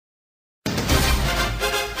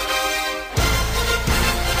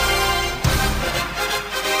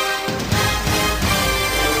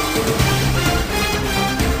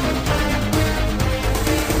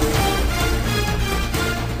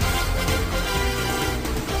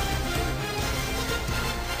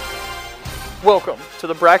Welcome to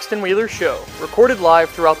the Braxton Wheeler Show, recorded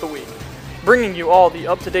live throughout the week, bringing you all the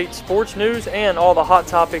up-to-date sports news and all the hot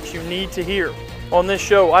topics you need to hear. On this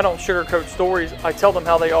show, I don't sugarcoat stories, I tell them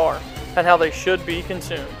how they are and how they should be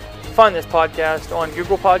consumed. Find this podcast on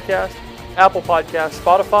Google Podcasts, Apple Podcasts,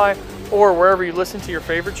 Spotify, or wherever you listen to your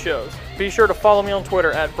favorite shows. Be sure to follow me on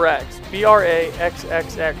Twitter at Brax,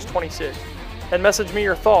 BRAXXX26, and message me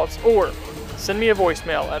your thoughts or send me a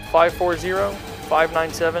voicemail at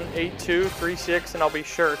 540-597-8236, and I'll be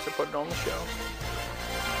sure to put it on the show.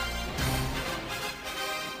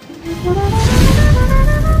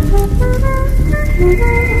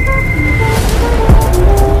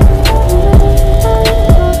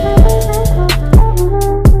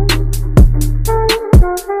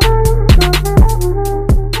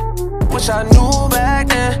 Wish I knew back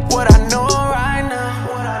then what I know right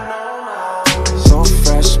now. So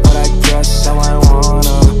fresh, but I guess how I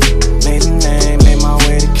wanna. Made a name, made my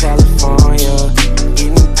way to California.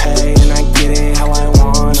 Getting paid and I get it how I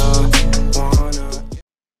wanna.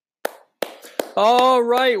 All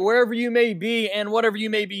right, wherever you may be and whatever you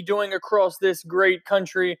may be doing across this great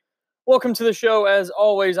country, welcome to the show. As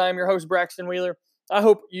always, I am your host, Braxton Wheeler. I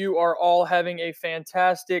hope you are all having a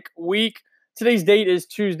fantastic week. Today's date is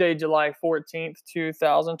Tuesday, July 14th,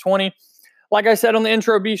 2020. Like I said on the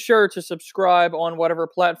intro, be sure to subscribe on whatever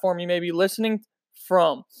platform you may be listening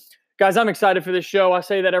from. Guys, I'm excited for this show. I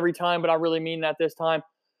say that every time, but I really mean that this time.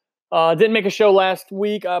 Didn't make a show last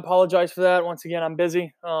week. I apologize for that. Once again, I'm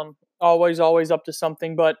busy. Always up to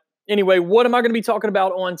something. But anyway, what am I going to be talking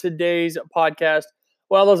about on today's podcast?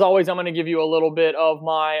 Well, as always, I'm going to give you a little bit of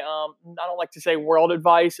my, I don't like to say world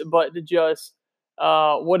advice, but just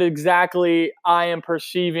what exactly I am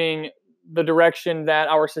perceiving the direction that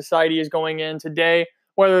our society is going in today,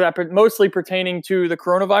 whether that mostly pertaining to the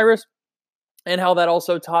coronavirus and how that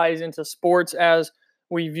also ties into sports as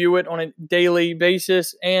we view it on a daily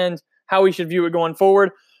basis and how we should view it going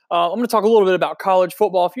forward. I'm going to talk a little bit about college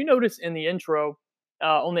football. If you notice in the intro,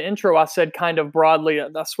 on the intro, I said kind of broadly,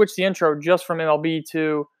 I switched the intro just from MLB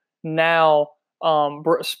to now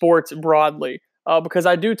sports broadly. Because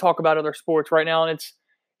I do talk about other sports right now, and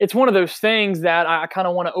it's one of those things that I kind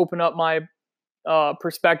of want to open up my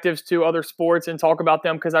perspectives to other sports and talk about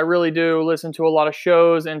them, because I really do listen to a lot of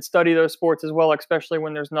shows and study those sports as well, especially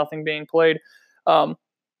when there's nothing being played.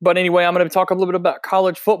 But anyway, I'm going to talk a little bit about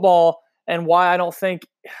college football and why I don't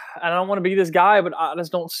want to be this guy, but I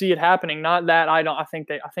just don't see it happening. Not that I think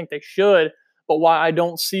they should, but why I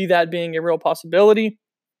don't see that being a real possibility.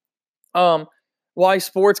 Why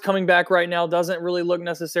sports coming back right now doesn't really look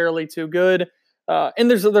necessarily too good.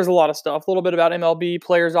 And there's a lot of stuff. A little bit about MLB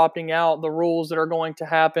players opting out, the rules that are going to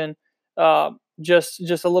happen. Just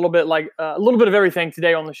a little bit a little bit of everything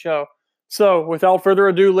today on the show. So without further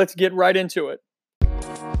ado, let's get right into it.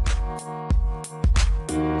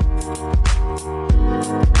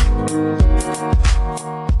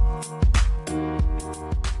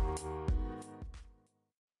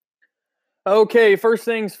 Okay, first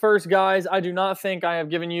things first, guys. I do not think I have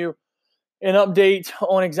given you an update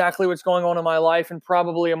on exactly what's going on in my life in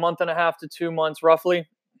probably a month and a half to 2 months, roughly.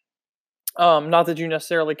 Not that you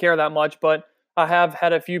necessarily care that much, but I have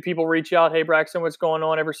had a few people reach out. Hey, Braxton, what's going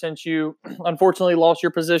on ever since you unfortunately lost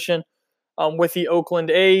your position with the Oakland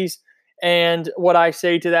A's? And what I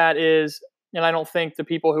say to that is, and I don't think the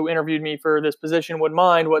people who interviewed me for this position would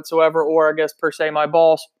mind whatsoever, or I guess per se my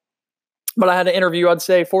boss. But I had an interview, I'd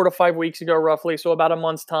say 4 to 5 weeks ago, roughly, so about a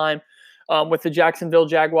month's time, with the Jacksonville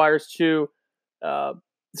Jaguars to the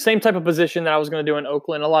same type of position that I was going to do in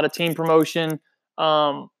Oakland. A lot of team promotion,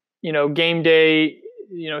 game day,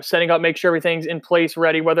 setting up, make sure everything's in place,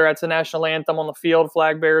 ready, whether that's the national anthem on the field,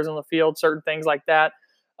 flag bearers on the field, certain things like that.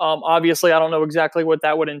 Obviously, I don't know exactly what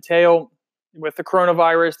that would entail. With the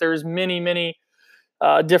coronavirus, there's many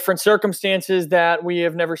different circumstances that we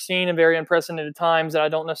have never seen in very unprecedented times that I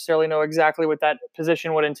don't necessarily know exactly what that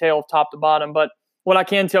position would entail top to bottom. But what I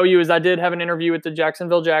can tell you is I did have an interview with the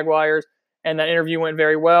Jacksonville Jaguars, and that interview went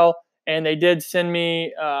very well. And they did send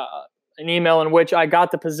me an email in which I got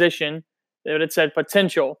the position that it said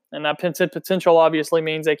potential. And that potential obviously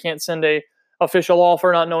means they can't send a official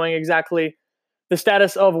offer, not knowing exactly the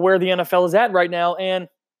status of where the NFL is at right now. And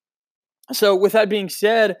so with that being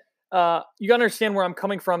said, you got to understand where I'm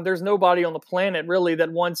coming from. There's nobody on the planet really that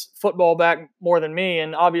wants football back more than me.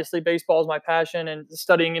 And obviously baseball is my passion, and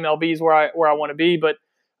studying MLB is where I want to be. But,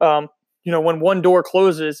 when one door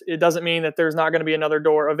closes, it doesn't mean that there's not going to be another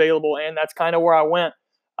door available. And that's kind of where I went.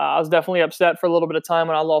 I was definitely upset for a little bit of time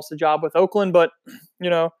when I lost the job with Oakland, but,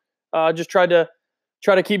 just tried to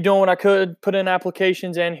try to keep doing what I could, put in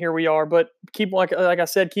applications, and here we are. But keep like I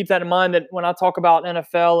said, keep that in mind that when I talk about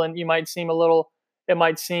NFL, and it might seem a little I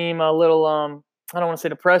don't want to say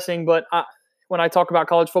depressing, but when I talk about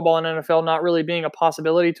college football and NFL not really being a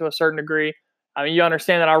possibility to a certain degree, I mean, you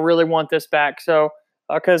understand that I really want this back. So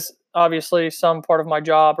because obviously some part of my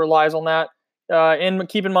job relies on that. And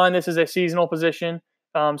keep in mind, this is a seasonal position.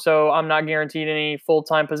 So I'm not guaranteed any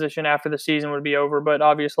full-time position after the season would be over. But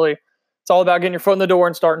obviously, it's all about getting your foot in the door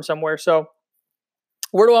and starting somewhere. So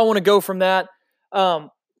where do I want to go from that? A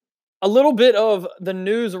little bit of the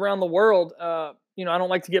news around the world. I don't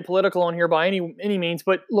like to get political on here by any means.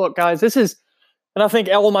 But look, guys, this is, and I think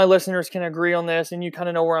all of my listeners can agree on this, and you kind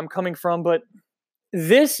of know where I'm coming from. But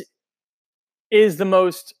this is the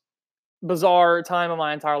most bizarre time of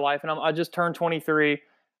my entire life. And I just turned 23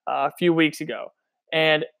 a few weeks ago.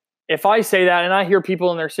 And if I say that and I hear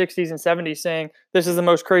people in their 60s and 70s saying this is the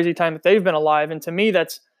most crazy time that they've been alive, and to me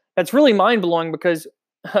that's really mind-blowing because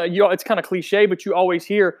it's kind of cliche, but you always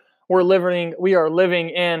hear we are living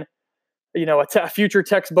in a future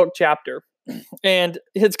textbook chapter. And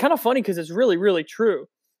it's kind of funny because it's really, really true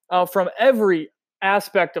from every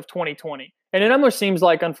aspect of 2020. And it almost seems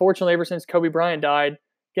like, unfortunately, ever since Kobe Bryant died,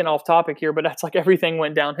 getting off topic here, but that's like everything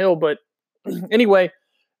went downhill. But anyway,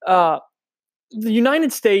 the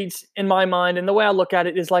United States, in my mind, and the way I look at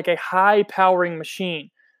it, is like a high-powering machine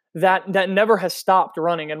that never has stopped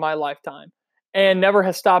running in my lifetime, and never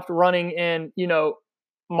has stopped running in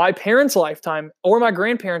my parents' lifetime or my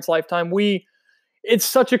grandparents' lifetime. It's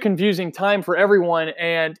such a confusing time for everyone,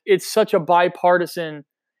 and it's such a bipartisan.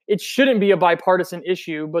 It shouldn't be a bipartisan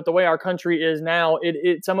issue, but the way our country is now,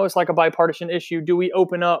 it's almost like a bipartisan issue. Do we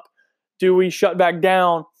open up? Do we shut back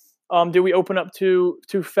down? Do we open up too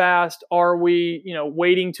fast? Are we,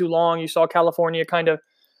 waiting too long? You saw California kind of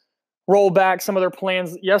roll back some of their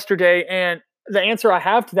plans yesterday, and the answer I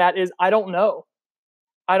have to that is I don't know.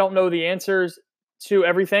 I don't know the answers to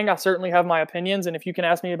everything. I certainly have my opinions, and if you can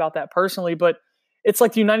ask me about that personally, but it's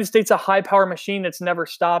like the United States, a high-power machine that's never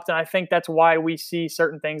stopped, and I think that's why we see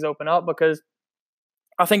certain things open up, because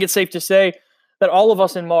I think it's safe to say that all of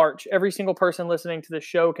us in March, every single person listening to this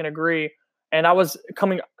show can agree, and I was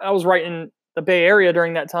right in the Bay Area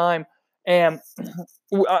during that time, and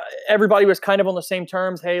everybody was kind of on the same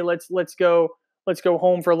terms. Hey, let's go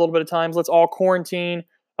home for a little bit of time. Let's all quarantine.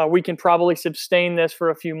 We can probably sustain this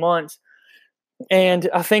for a few months, and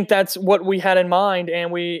I think that's what we had in mind,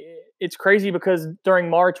 and it's crazy because during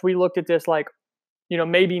March, we looked at this like,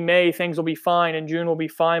 maybe May things will be fine and June will be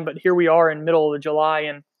fine. But here we are in middle of July,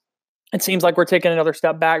 and it seems like we're taking another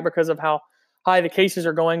step back because of how high the cases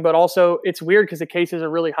are going. But also it's weird because the cases are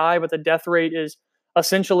really high, but the death rate is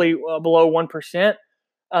essentially below 1%.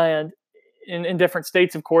 And in different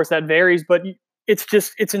states, of course, that varies. But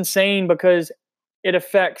it's insane because it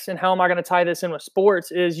affects, and how am I going to tie this in with sports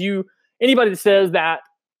is anybody that says that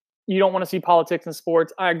you don't want to see politics in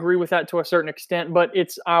sports, I agree with that to a certain extent, but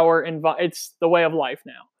it's it's the way of life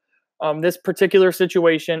now. This particular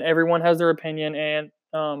situation, everyone has their opinion,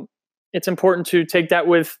 and it's important to take that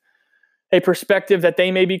with a perspective that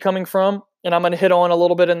they may be coming from. And I'm going to hit on a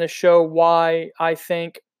little bit in this show why I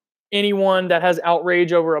think anyone that has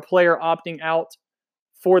outrage over a player opting out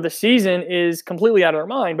for the season is completely out of their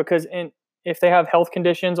mind, because if they have health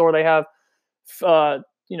conditions or they have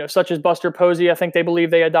such as Buster Posey, I think they believe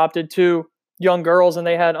they adopted 2 young girls and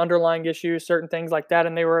they had underlying issues, certain things like that,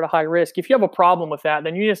 and they were at a high risk. If you have a problem with that,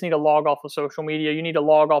 then you just need to log off of social media. You need to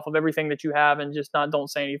log off of everything that you have and just don't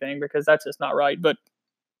say anything, because that's just not right. But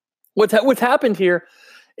what's happened here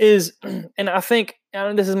is, and I think,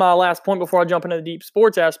 and this is my last point before I jump into the deep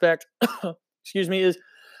sports aspect, excuse me, is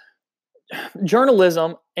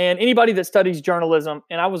journalism, and anybody that studies journalism,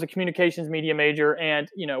 and I was a communications media major, and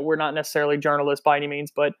we're not necessarily journalists by any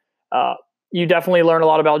means, but you definitely learn a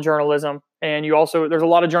lot about journalism, and there's a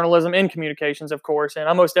lot of journalism in communications, of course, and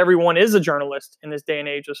almost everyone is a journalist in this day and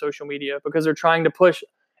age of social media, because they're trying to push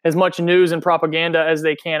as much news and propaganda as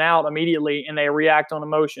they can out immediately, and they react on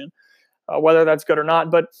emotion, whether that's good or not.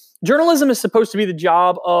 But journalism is supposed to be the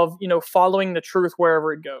job of following the truth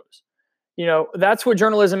wherever it goes. That's what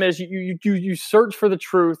journalism is. You search for the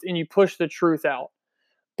truth and you push the truth out.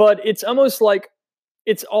 But it's almost like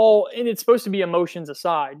it's supposed to be emotions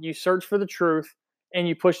aside. You search for the truth and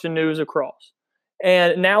you push the news across.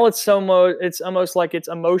 And now it's almost like it's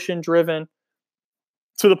emotion driven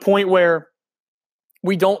to the point where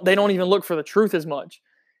they don't even look for the truth as much.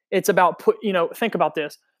 It's about think about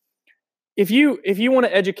this. If you want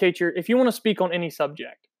to if you want to speak on any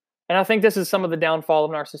subject, and I think this is some of the downfall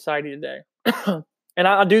in our society today, and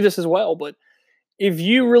I do this as well, but if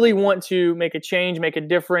you really want to make a change, make a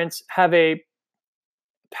difference, have a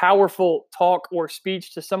powerful talk or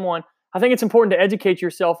speech to someone, I think it's important to educate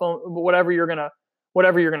yourself on whatever you're gonna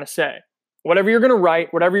say, whatever you're gonna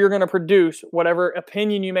write, whatever you're gonna produce, whatever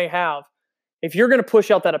opinion you may have. If you're gonna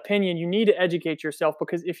push out that opinion, you need to educate yourself,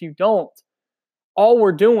 because if you don't, all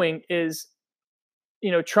we're doing is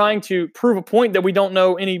trying to prove a point that we don't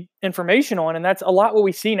know any information on. And that's a lot what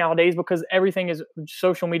we see nowadays, because everything is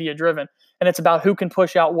social media driven, and it's about who can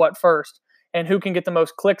push out what first and who can get the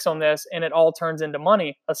most clicks on this. And it all turns into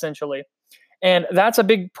money, essentially. And that's a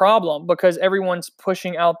big problem, because everyone's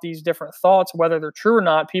pushing out these different thoughts, whether they're true or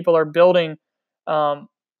not. People are building,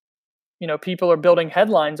 people are building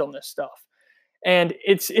headlines on this stuff. And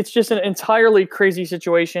it's just an entirely crazy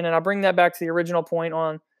situation. And I bring that back to the original point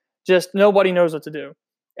on just nobody knows what to do.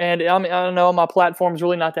 And I don't know, my platform is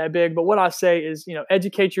really not that big, but what I say is,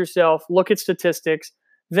 educate yourself, look at statistics,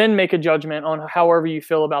 then make a judgment on however you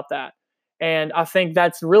feel about that. And I think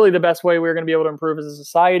that's really the best way we're going to be able to improve as a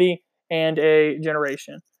society and a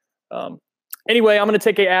generation. Anyway, I'm going to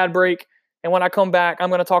take an ad break. And when I come back, I'm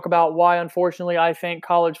going to talk about why, unfortunately, I think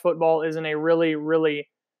college football is in a really, really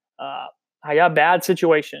bad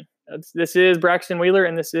situation. This is Braxton Wheeler,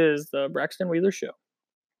 and this is the Braxton Wheeler Show.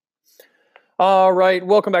 All right,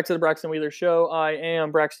 welcome back to the Braxton Wheeler Show. I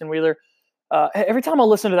am Braxton Wheeler. Every time I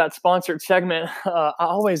listen to that sponsored segment,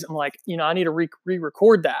 I'm like, I need to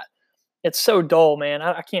re-record that. It's so dull, man.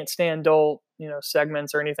 I can't stand dull,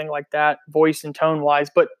 segments or anything like that, voice and tone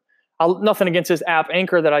wise. But nothing against this app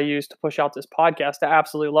Anchor that I use to push out this podcast. I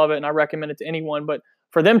absolutely love it, and I recommend it to anyone. But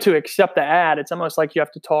for them to accept the ad, it's almost like you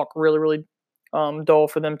have to talk really, really dull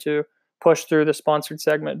for them to push through the sponsored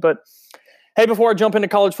segment. But hey, before I jump into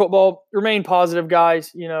college football, remain positive,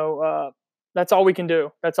 guys. That's all we can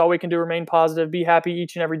do. That's all we can do. Remain positive. Be happy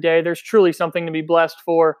each and every day. There's truly something to be blessed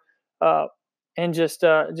for. And just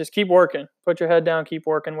keep working. Put your head down, keep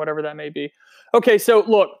working, whatever that may be. Okay, so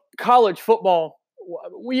look, college football.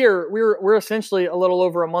 We're essentially a little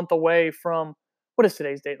over a month away from, what is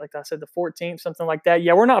today's date? Like I said, the 14th, something like that.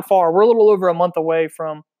 Yeah, we're not far. We're a little over a month away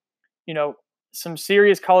from, some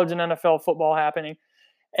serious college and NFL football happening.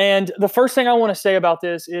 And the first thing I want to say about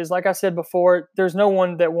this is, like I said before, there's no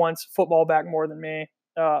one that wants football back more than me,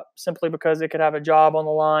 simply because it could have a job on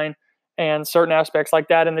the line and certain aspects like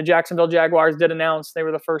that. And the Jacksonville Jaguars did announce, they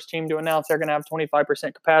were the first team to announce they're going to have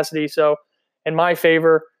 25% capacity. So in my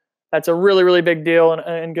favor, that's a really, really big deal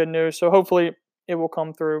and good news. So hopefully it will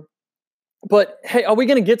come through. But hey, are we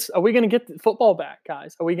going to get football back,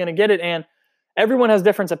 guys? Are we going to get it? And everyone has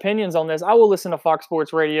different opinions on this. I will listen to Fox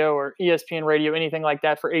Sports Radio or ESPN Radio, anything like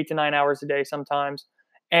that, for 8 to 9 hours a day sometimes.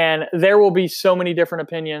 And there will be so many different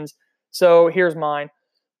opinions. So here's mine.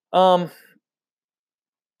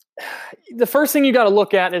 The first thing you got to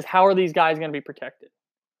look at is, how are these guys going to be protected?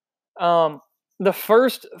 The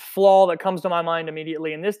first flaw that comes to my mind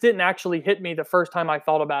immediately, and this didn't actually hit me the first time I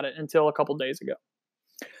thought about it until a couple days ago.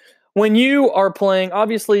 When you are playing,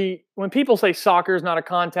 obviously, when people say soccer is not a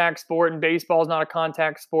contact sport and baseball is not a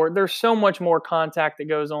contact sport, there's so much more contact that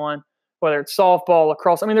goes on, whether it's softball,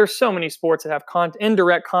 lacrosse. I mean, there's so many sports that have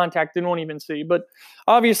indirect contact they don't even see. But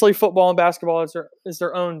obviously, football and basketball is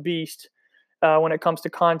their own beast when it comes to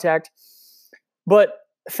contact. But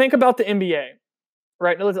think about the NBA,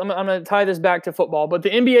 right? I'm going to tie this back to football, but the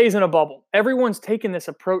NBA is in a bubble. Everyone's taken this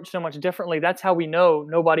approach so much differently. That's how we know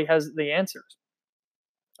nobody has the answers.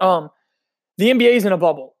 The NBA is in a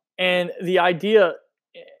bubble, and the idea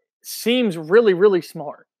seems really, really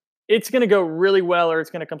smart. It's going to go really well, or it's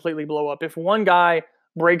going to completely blow up. If one guy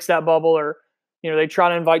breaks that bubble, or they try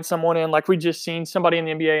to invite someone in, like we just seen somebody in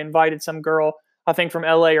the NBA invited some girl, I think from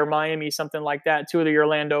LA or Miami, something like that, to the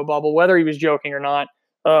Orlando bubble, whether he was joking or not,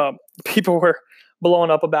 people were blowing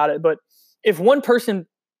up about it. But if one person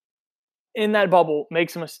in that bubble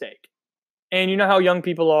makes a mistake, and you know how young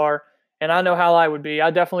people are, and I know how I would be.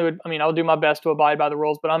 I definitely would. I mean, I'll do my best to abide by the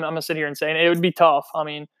rules, but I'm going to sit here and say it would be tough. I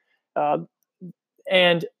mean,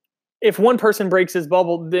 and if one person breaks his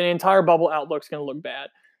bubble, the entire bubble outlook's going to look bad.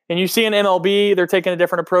 And you see in MLB, they're taking a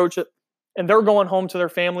different approach, and they're going home to their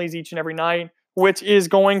families each and every night, which is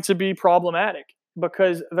going to be problematic,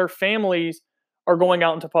 because their families are going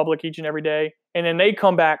out into public each and every day, and then they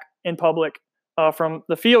come back in public from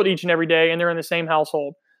the field each and every day, and they're in the same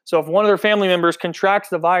household. So if one of their family members contracts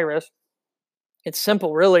the virus, it's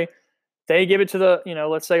simple, really. They give it to the,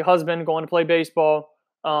 let's say husband going to play baseball.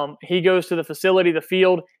 He goes to the facility, the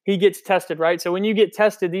field, he gets tested, right? So when you get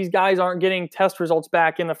tested, these guys aren't getting test results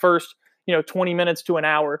back in the first, 20 minutes to an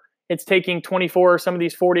hour. It's taking 24, some of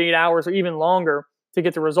these 48 hours or even longer to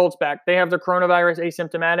get the results back. They have the coronavirus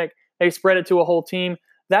asymptomatic. They spread it to a whole team.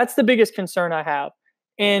 That's the biggest concern I have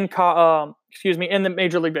in the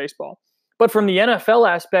Major League Baseball. But from the NFL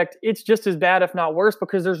aspect, it's just as bad, if not worse,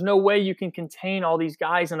 because there's no way you can contain all these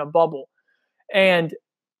guys in a bubble. And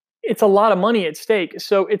it's a lot of money at stake.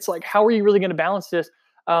 So it's like, how are you really going to balance this?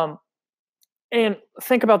 And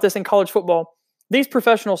think about this in college football. These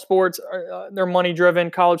professional sports, they're money driven.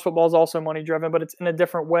 College football is also money driven, but it's in a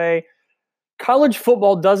different way. College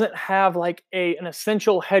football doesn't have like an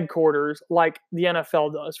essential headquarters like the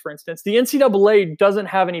NFL does, for instance. The NCAA doesn't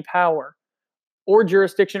have any power or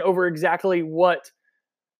jurisdiction over exactly what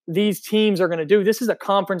these teams are going to do. This is a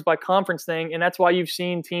conference by conference thing, and that's why you've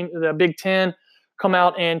seen the Big Ten come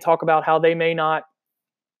out and talk about how they may not,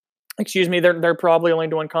 they're probably only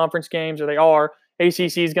doing conference games, or they are.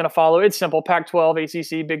 ACC is going to follow. It's simple. Pac-12,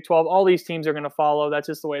 ACC, Big 12, all these teams are going to follow. That's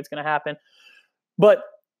just the way it's going to happen. But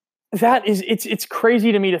it's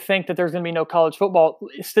crazy to me to think that there's going to be no college football.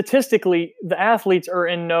 Statistically, the athletes are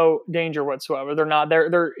in no danger whatsoever. They're not.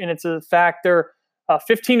 And it's a fact. They're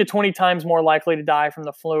 15 to 20 times more likely to die from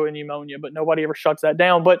the flu and pneumonia, but nobody ever shuts that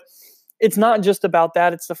down. But it's not just about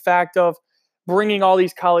that. It's the fact of bringing all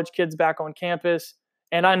these college kids back on campus.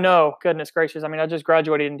 And I know, goodness gracious, I mean, I just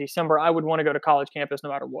graduated in December. I would want to go to college campus no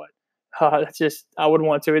matter what. I would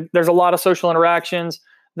want to. There's a lot of social interactions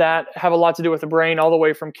that have a lot to do with the brain, all the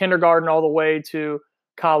way from kindergarten all the way to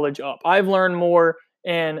college up. I've learned more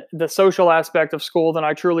in the social aspect of school than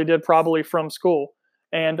I truly did probably from school.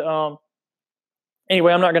 And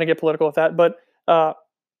anyway, I'm not going to get political with that, but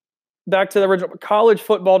back to the original. College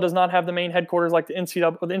football does not have the main headquarters like the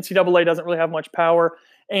NCAA. The NCAA doesn't really have much power.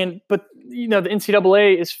 But the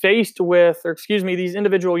NCAA is faced with, these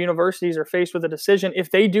individual universities are faced with a decision.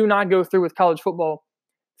 If they do not go through with college football,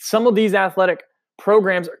 some of these athletic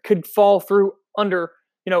programs could fall through under,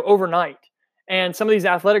 overnight. And some of these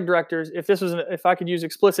athletic directors, if I could use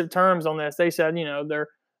explicit terms on this, they said,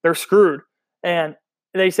 they're screwed. And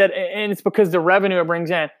they said, and it's because the revenue it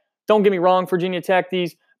brings in. Don't get me wrong, Virginia Tech,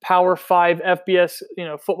 these Power 5 FBS,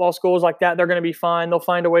 football schools like that, they're going to be fine. They'll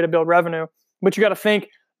find a way to build revenue. But you got to think,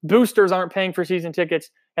 boosters aren't paying for season tickets,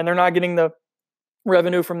 and they're not getting the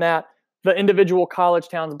revenue from that. The individual college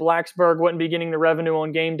towns, Blacksburg wouldn't be getting the revenue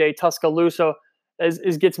on game day. Tuscaloosa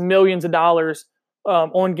gets millions of dollars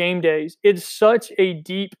on game days. It's such a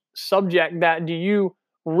deep subject that do you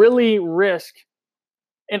really risk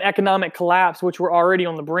an economic collapse, which we're already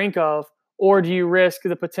on the brink of, or do you risk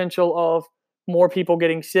the potential of more people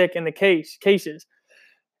getting sick in the cases?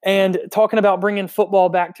 And talking about bringing football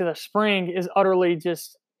back to the spring is utterly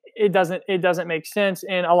just, it doesn't make sense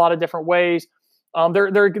in a lot of different ways.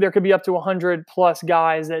 There could be up to 100 plus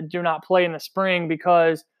guys that do not play in the spring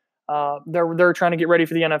because they're trying to get ready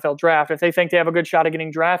for the NFL draft. If they think they have a good shot at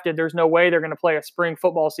getting drafted, there's no way they're going to play a spring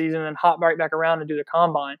football season and hop right back around and do the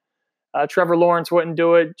combine. Trevor Lawrence wouldn't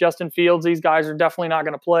do it. Justin Fields, these guys are definitely not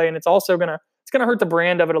going to play, and it's also going to hurt the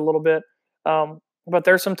brand of it a little bit. But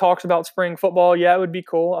there's some talks about spring football. Yeah, it would be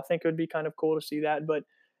cool. I think it would be kind of cool to see that. But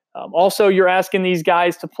also, you're asking these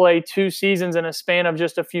guys to play 2 seasons in a span of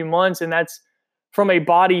just a few months, and that's from a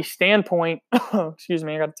body standpoint. Excuse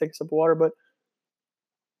me, I got to take a sip of water. But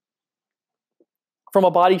from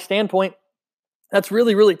a body standpoint, that's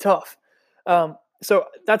really, really tough. So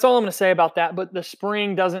that's all I'm going to say about that. But the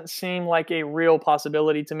spring doesn't seem like a real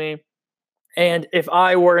possibility to me. And if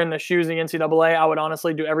I were in the shoes of the NCAA, I would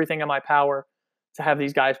honestly do everything in my power to have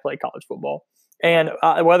these guys play college football. And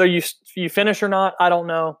whether you finish or not, I don't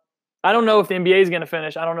know. I don't know if the NBA is going to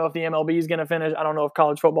finish. I don't know if the MLB is going to finish. I don't know if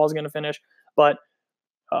college football is going to finish. But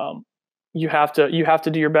you have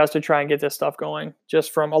to do your best to try and get this stuff going,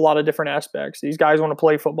 just from a lot of different aspects. These guys want to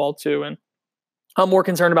play football too, and I'm more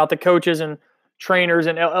concerned about the coaches and trainers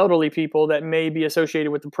and elderly people that may be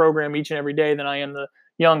associated with the program each and every day than I am the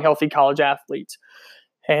young, healthy college athletes.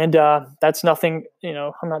 And that's nothing.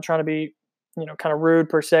 I'm not trying to be kind of rude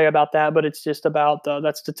per se about that, but it's just about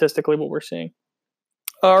that's statistically what we're seeing.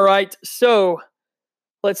 All right, so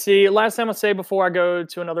let's see. Last time I'll say before I go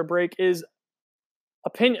to another break is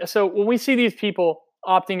opinion. So when we see these people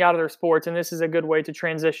opting out of their sports, and this is a good way to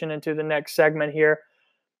transition into the next segment here,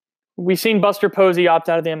 we've seen Buster Posey opt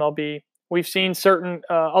out of the MLB. We've seen certain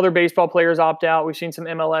other baseball players opt out. We've seen some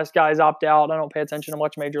MLS guys opt out. I don't pay attention to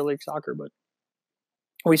much Major League Soccer, but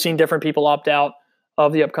we've seen different people opt out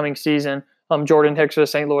of the upcoming season. Jordan Hicks of the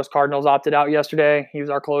St. Louis Cardinals opted out yesterday. He was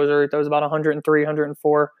our closer. He throws about 103,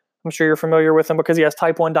 104. I'm sure you're familiar with him because he has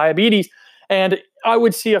type 1 diabetes. And I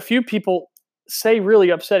would see a few people say really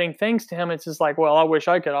upsetting things to him. It's just like, well, I wish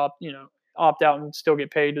I could opt out and still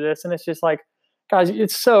get paid to this. And it's just like, guys, it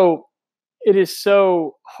is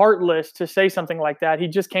so heartless to say something like that. He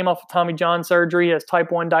just came off of Tommy John surgery. He has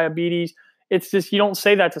type 1 diabetes. It's just, you don't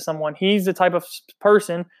say that to someone. He's the type of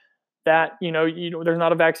person that, there's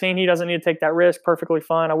not a vaccine. He doesn't need to take that risk. Perfectly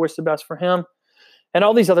fine. I wish the best for him and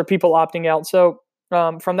all these other people opting out. So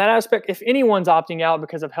from that aspect, if anyone's opting out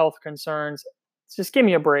because of health concerns, just give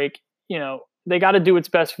me a break. They got to do what's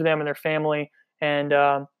best for them and their family. And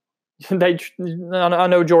I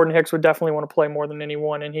know Jordan Hicks would definitely want to play more than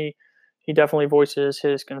anyone, and he definitely voices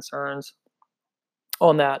his concerns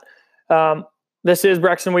on that. This is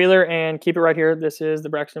Braxton Wheeler, and keep it right here. This is the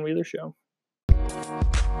Braxton Wheeler Show.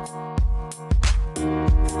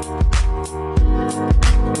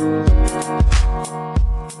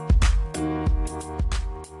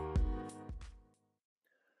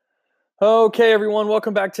 Okay, everyone,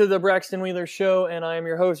 welcome back to the Braxton Wheeler Show, and I am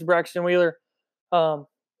your host, Braxton Wheeler.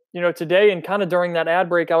 Today and kind of during that ad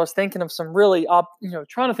break, I was thinking of some really,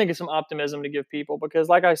 trying to think of some optimism to give people, because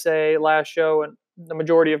like I say, last show and the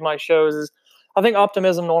majority of my shows is, I think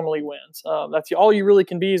optimism normally wins. That's all you really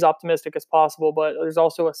can be, is optimistic as possible, but there's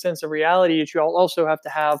also a sense of reality that you also have to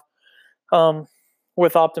have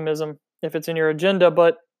with optimism if it's in your agenda.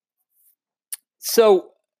 But so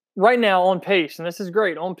right now on pace, and this is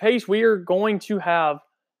great, on pace, we are going to have,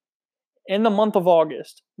 in the month of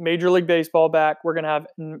August, Major League Baseball back. We're going to have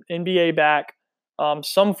NBA back,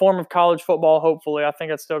 some form of college football, hopefully. I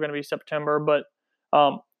think it's still going to be September, but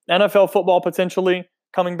NFL football potentially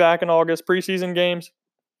coming back in August, preseason games.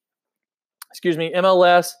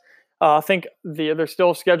 MLS. I think they're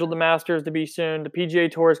still scheduled the Masters to be soon. The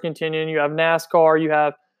PGA Tour is continuing. You have NASCAR. You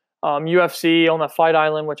have UFC on the Fight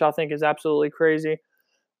Island, which I think is absolutely crazy.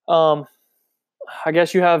 I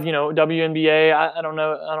guess you have, WNBA. I don't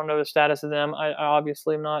know. I don't know the status of them. I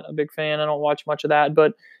obviously am not a big fan. I don't watch much of that.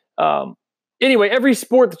 But anyway, every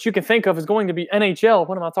sport that you can think of is going to be NHL.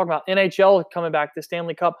 What am I talking about? NHL coming back, the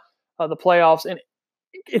Stanley Cup, the playoffs. And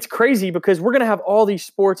it's crazy because we're going to have all these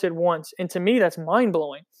sports at once. And to me, that's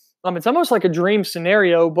mind-blowing. It's almost like a dream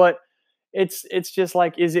scenario, but it's just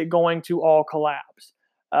like, is it going to all collapse?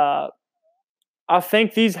 I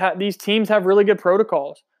think these teams have really good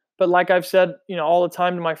protocols. But like I've said, all the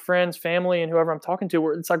time to my friends, family, and whoever I'm talking to,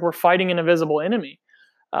 it's like we're fighting an invisible enemy.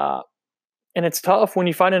 And it's tough when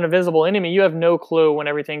you fight an invisible enemy. You have no clue when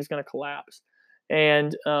everything's going to collapse.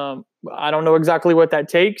 And I don't know exactly what that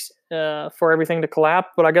takes for everything to collapse,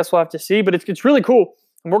 but I guess we'll have to see. But it's really cool.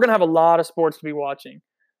 And we're going to have a lot of sports to be watching.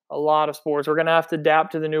 A lot of sports. We're going to have to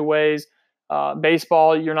adapt to the new ways.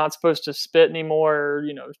 Baseball, you're not supposed to spit anymore or,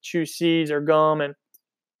 chew seeds or gum. And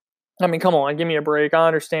come on, give me a break. I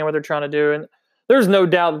understand what they're trying to do. And there's no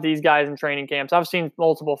doubt that these guys in training camps, I've seen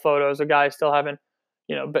multiple photos of guys still having,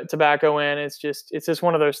 tobacco in. It's just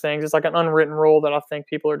one of those things. It's like an unwritten rule that I think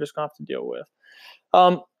people are just going to have to deal with.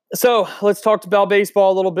 So let's talk about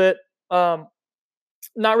baseball a little bit. Not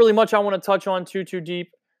really much I want to touch on too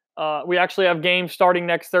deep. We actually have games starting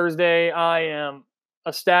next Thursday. I am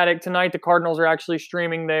ecstatic. Tonight, the Cardinals are actually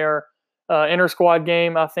streaming their inter-squad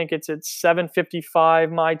game. I think it's at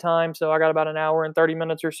 7:55 my time, so I got about an hour and 30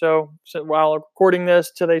 minutes or so while recording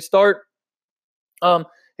this till they start.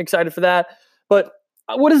 Excited for that. But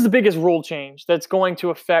what is the biggest rule change that's going to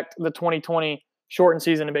affect the 2020 shortened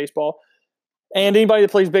season in baseball? And anybody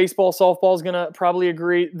that plays baseball, softball is going to probably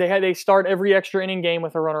agree. They start every extra inning game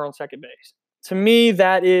with a runner on second base. To me,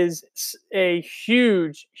 that is a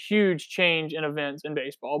huge, huge change in events in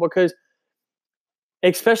baseball, because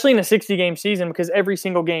especially in a 60-game season, because every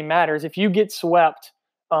single game matters. If you get swept,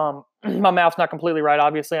 my math's not completely right.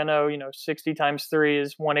 Obviously, I know, 60 times 3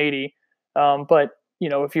 is 180. But,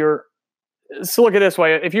 so look at it this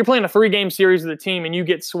way. If you're playing a 3-game series with a team and you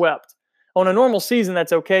get swept, on a normal season,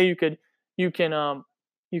 that's okay. You can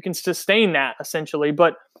sustain that essentially.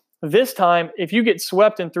 But this time, if you get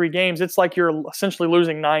swept in 3 games, it's like you're essentially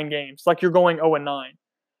losing 9 games. It's like you're going 0-9.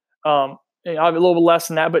 A little bit less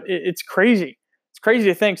than that, but it's crazy. It's crazy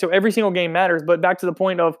to think. So every single game matters. But back to the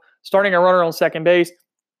point of starting a runner on second base,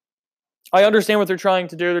 I understand what they're trying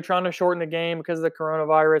to do. They're trying to shorten the game because of the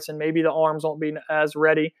coronavirus, and maybe the arms won't be as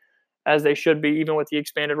ready as they should be, even with the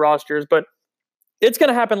expanded rosters. But it's going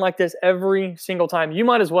to happen like this every single time. You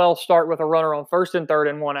might as well start with a runner on first and third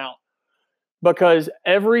and 1 out, because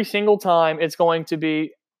every single time it's going to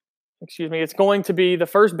be the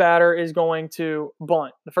first batter is going to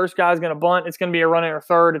bunt. The first guy is going to bunt. It's going to be a runner or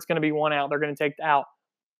third. It's going to be 1 out. They're going to take the out.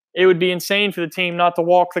 It would be insane for the team not to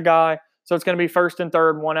walk the guy. So it's going to be first and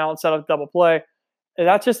third, 1 out, set up double play. And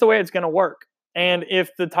that's just the way it's going to work. And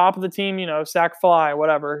if the top of the team, sack fly,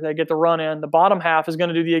 whatever, they get the run in, the bottom half is going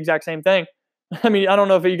to do the exact same thing. I don't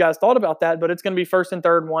know if you guys thought about that, but it's going to be first and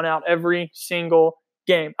third, 1 out every single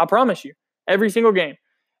game. I promise you, every single game.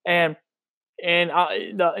 And being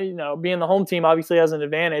the home team obviously has an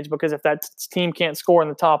advantage, because if that team can't score in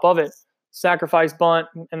the top of it, sacrifice bunt,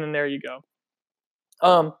 and then there you go.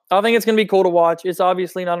 I think it's going to be cool to watch. It's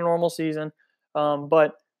obviously not a normal season,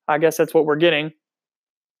 but I guess that's what we're getting.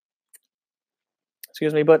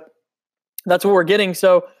 Excuse me, but that's what we're getting.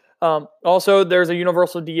 So also there's a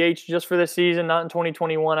universal DH just for this season, not in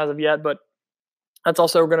 2021 as of yet, but that's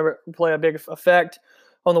also going to play a big effect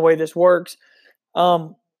on the way this works.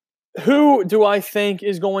 Who do I think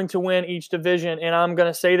is going to win each division? And I'm going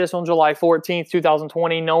to say this on July 14th,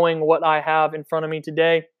 2020, knowing what I have in front of me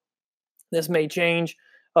today. This may change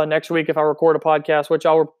next week if I record a podcast, which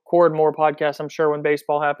I'll record more podcasts, I'm sure, when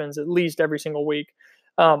baseball happens, at least every single week.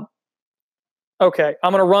 Okay,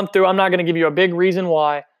 I'm going to run through. I'm not going to give you a big reason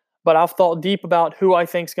why, but I've thought deep about who I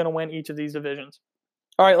think is going to win each of these divisions.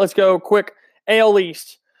 All right, let's go quick. AL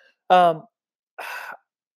East. I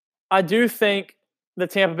do think the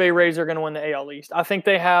Tampa Bay Rays are going to win the AL East. I think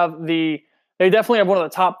they definitely have one of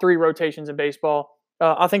the top 3 rotations in baseball.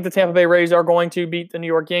 I think the Tampa Bay Rays are going to beat the New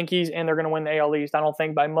York Yankees, and they're going to win the AL East. I don't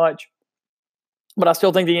think by much, but I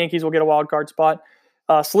still think the Yankees will get a wild card spot.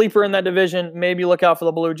 Sleeper in that division, maybe look out for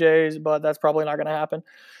the Blue Jays, but that's probably not going to happen.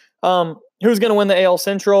 Who's going to win the AL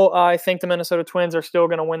Central? I think the Minnesota Twins are still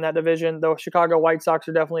going to win that division, though Chicago White Sox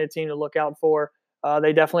are definitely a team to look out for.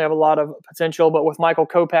 They definitely have a lot of potential, but with Michael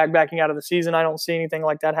Kopech backing out of the season, I don't see anything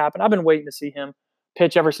like that happen. I've been waiting to see him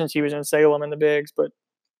pitch ever since he was in Salem in the bigs, but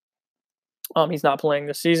he's not playing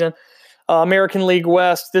this season. American League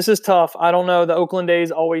West, this is tough. I don't know. The Oakland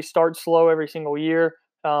A's always start slow every single year.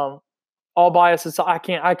 All bias aside,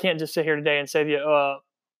 I can't just sit here today and say that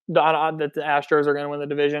the Astros are going to win the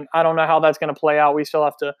division. I don't know how that's going to play out. We still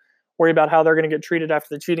have to worry about how they're going to get treated after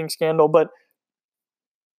the cheating scandal. But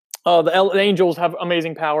the Angels have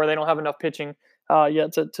amazing power. They don't have enough pitching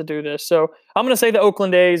yet to do this. So I'm going to say the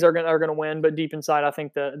Oakland A's are going to win. But deep inside, I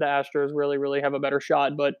think the Astros really, really have a better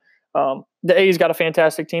shot. But the A's got a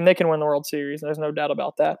fantastic team. They can win the World Series. There's no doubt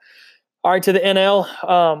about that. All right, to the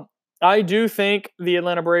NL. I do think the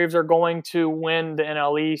Atlanta Braves are going to win the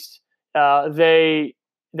NL East. They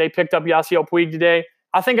picked up Yasiel Puig today.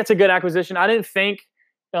 I think it's a good acquisition. I didn't think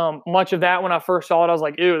much of that when I first saw it. I was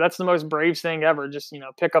like, ew, that's the most Braves thing ever. Just,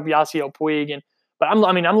 pick up Yasiel Puig. But I'm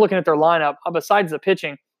looking at their lineup. Besides the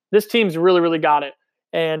pitching, this team's really, really got it.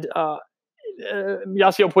 And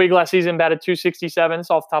Yasiel Puig last season batted .267. It's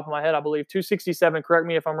off the top of my head, I believe. .267, correct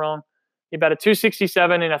me if I'm wrong. He batted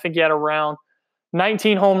 .267, and I think he had around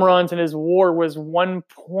 19 home runs, and his WAR was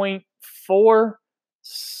 1.4.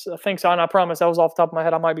 I think so, and I promise that was off the top of my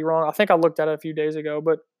head. I might be wrong. I think I looked at it a few days ago,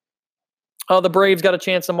 but the Braves got a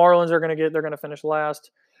chance. The Marlins they're going to finish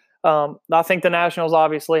last. I think the Nationals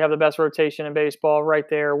obviously have the best rotation in baseball right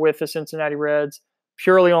there with the Cincinnati Reds,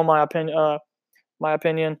 purely on my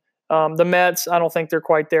opinion. The Mets, I don't think they're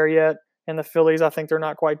quite there yet, and the Phillies, I think they're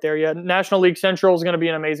not quite there yet. National League Central is going to be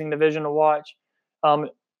an amazing division to watch.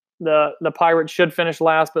 The Pirates should finish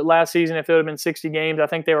last, but last season, if it would have been 60 games, I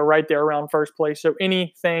think they were right there around first place. So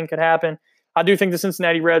anything could happen. I do think the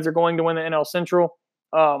Cincinnati Reds are going to win the NL Central.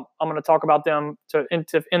 I'm going to talk about them in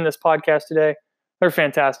this podcast today. They're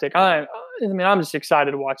fantastic. I'm just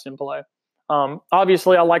excited to watch them play.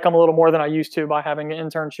 Obviously, I like them a little more than I used to by having an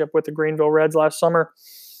internship with the Greenville Reds last summer.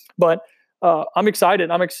 But I'm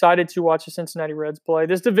excited. I'm excited to watch the Cincinnati Reds play.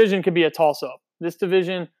 This division could be a toss-up. This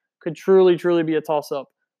division could truly, truly be a toss-up.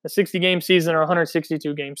 A 60-game season or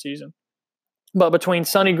 162-game season. But between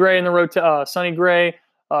Sonny Gray and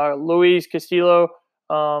Luis Castillo,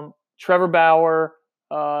 Trevor Bauer,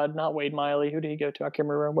 not Wade Miley. Who did he go to? I can't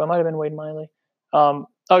remember. Well, it might have been Wade Miley.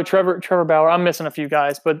 Trevor Bauer. I'm missing a few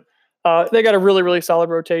guys, but they got a really, really solid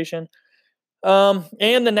rotation. And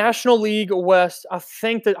the National League West, I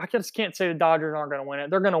think that I just can't say the Dodgers aren't going to win it.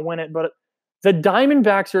 They're going to win it, but the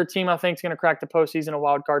Diamondbacks are a team I think is going to crack the postseason a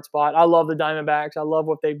wild card spot. I love the Diamondbacks. I love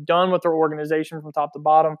what they've done with their organization from top to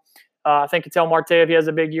bottom. I think Ketel Marte, if he has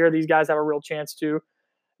a big year, these guys have a real chance to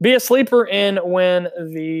be a sleeper and win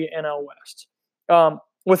the NL West.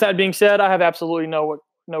 With that being said, I have absolutely no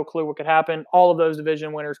clue what could happen. All of those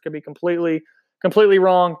division winners could be completely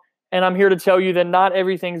wrong. And I'm here to tell you that not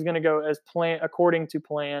everything's going to go as according to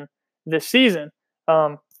plan this season.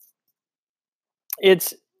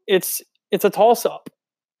 It's a toss-up.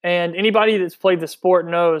 And anybody that's played the sport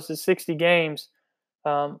knows the 60 games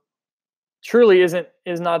truly is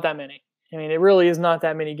not that many. I mean, it really is not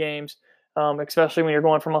that many games, especially when you're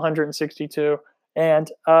going from 162. And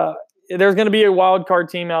there's going to be a wild card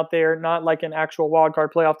team out there, not like an actual wild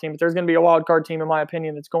card playoff team, but there's going to be a wild card team, in my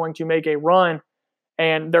opinion, that's going to make a run,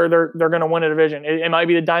 and they're going to win a division. It might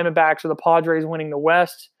be the Diamondbacks or the Padres winning the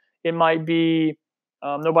West. It might be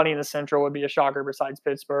nobody in the Central would be a shocker besides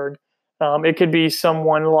Pittsburgh. It could be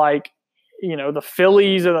someone like the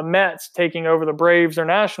Phillies or the Mets taking over the Braves or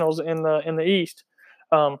Nationals in the East.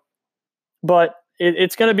 But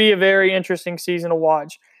it's going to be a very interesting season to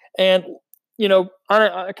watch. And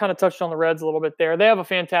I kind of touched on the Reds a little bit there. They have a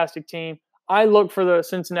fantastic team. I look for the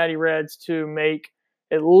Cincinnati Reds to make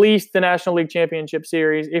at least the National League Championship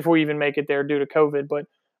Series, if we even make it there due to COVID. But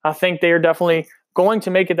I think they are definitely going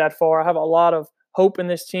to make it that far. I have a lot of hope in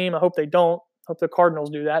this team. I hope they don't. I hope the Cardinals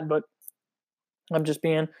do that. But I'm just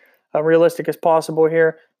being realistic as possible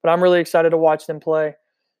here. But I'm really excited to watch them play.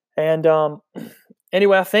 And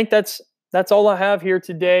anyway, I think that's all I have here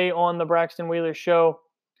today on the Braxton Wheeler Show.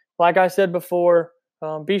 Like I said before,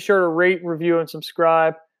 be sure to rate, review, and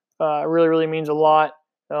subscribe. It really, really means a lot.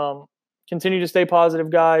 Continue to stay positive,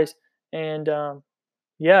 guys. And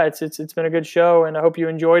it's been a good show, and I hope you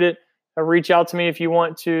enjoyed it. Reach out to me if you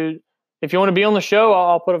want to be on the show.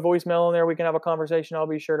 I'll put a voicemail in there. We can have a conversation. I'll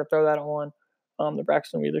be sure to throw that on the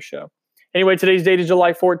Braxton Wheeler Show. Anyway, today's date is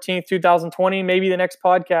July 14th, 2020. Maybe the next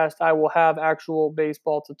podcast I will have actual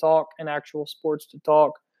baseball to talk and actual sports to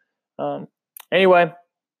talk. Anyway,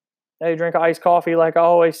 hey, drink iced coffee like I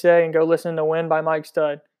always say, and go listen to Win by Mike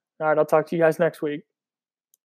Stud. All right, I'll talk to you guys next week.